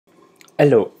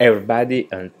Hello everybody,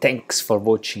 and thanks for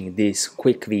watching this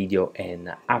quick video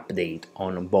and update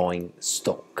on Boeing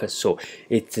stock. So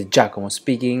it's Giacomo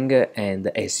speaking, and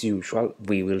as usual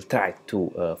we will try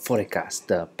to forecast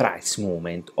the price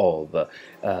movement of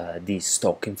this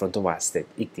stock in front of us, that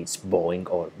it is Boeing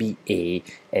or BA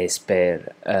as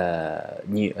per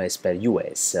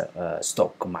US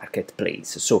stock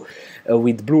marketplace. So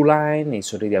with blue line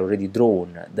it's already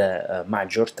drawn the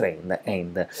major trend,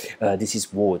 and this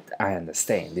is what I understand.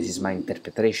 This is my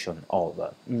interpretation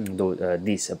of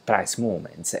these price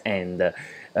movements, and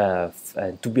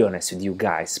to be honest with you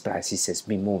guys, prices has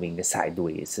been moving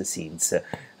sideways since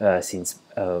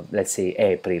let's say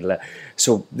April.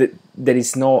 So there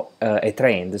is no a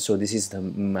trend. So this is the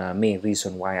main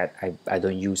reason why I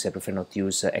prefer not to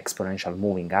use exponential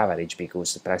moving average,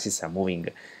 because prices are moving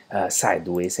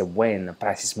sideways, and when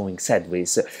price is moving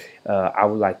sideways, I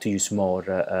would like to use more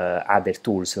other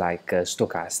tools like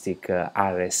stochastic,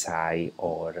 RSI,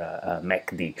 or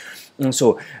MACD. And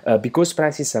so because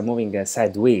prices are moving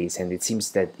sideways, and it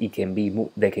seems that they can be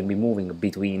moving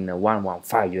between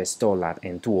 115 US dollar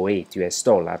and 208 US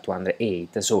dollar,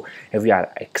 208. So we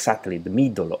are exactly the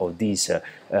middle of this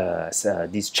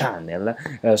channel.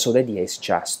 So the idea is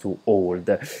just to hold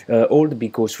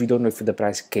because we don't know if the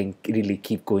price can really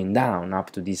keep going down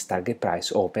up to this target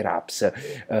price, or perhaps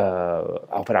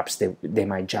they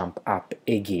might jump up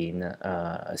again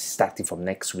starting from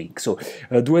next week. So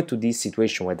due to this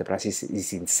situation where the price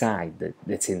is inside,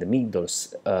 let's say in the middle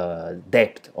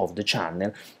depth of the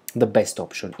channel, the best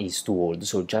option is to hold.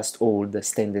 So just hold,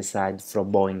 stand aside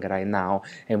from Boeing right now,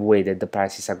 and wait that the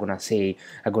prices are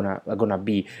gonna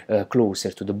be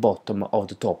closer to the bottom of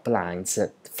the top lines,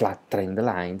 flat trend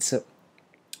lines,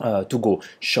 to go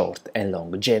short and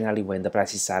long. Generally, when the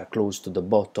prices are close to the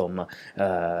bottom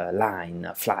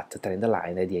line, flat trend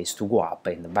line, the idea is to go up,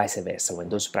 and vice versa. When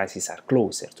those prices are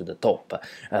closer to the top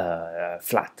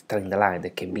flat trend line,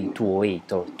 that can be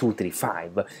 208 or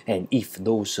 235, and if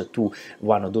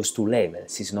one of those two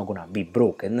levels is not gonna be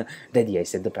broken, the idea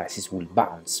is that the prices will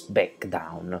bounce back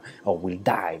down, or will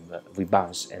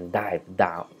bounce and dive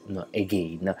down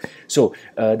again. So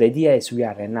the idea is we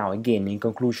are right now, again, in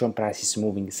conclusion, price is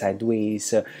moving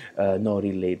sideways.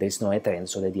 There's no trend,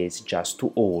 so the idea is just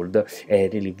to hold,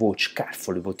 really watch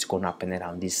carefully what's going to happen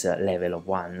around this level of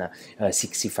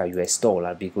 165 US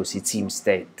dollar, because it seems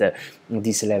that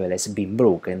this level has been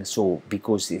broken. So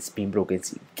because it's been broken,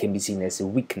 it can be seen as a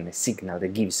weakness signal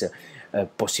that gives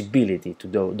possibility to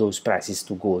those prices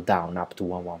to go down up to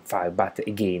 115, but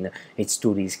again, it's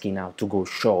too risky now to go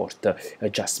short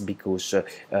just because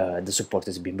the support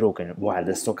has been broken, while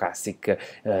the stochastic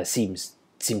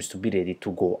seems to be ready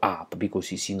to go up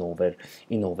because it's in over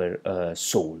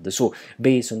sold. So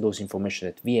based on those information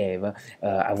that we have,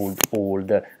 I would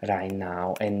hold right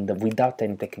now, and without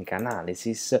any technical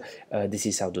analysis, this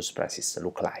is how those prices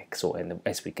look like. So, and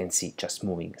as we can see, just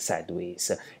moving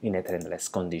sideways in a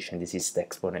trendless condition. This is the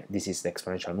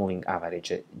exponential moving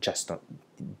average.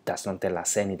 Does not tell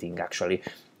us anything. Actually,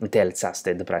 it tells us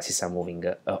that the prices are moving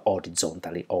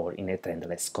horizontally or in a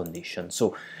trendless condition.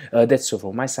 So that's all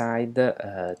from my side.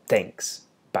 Thanks.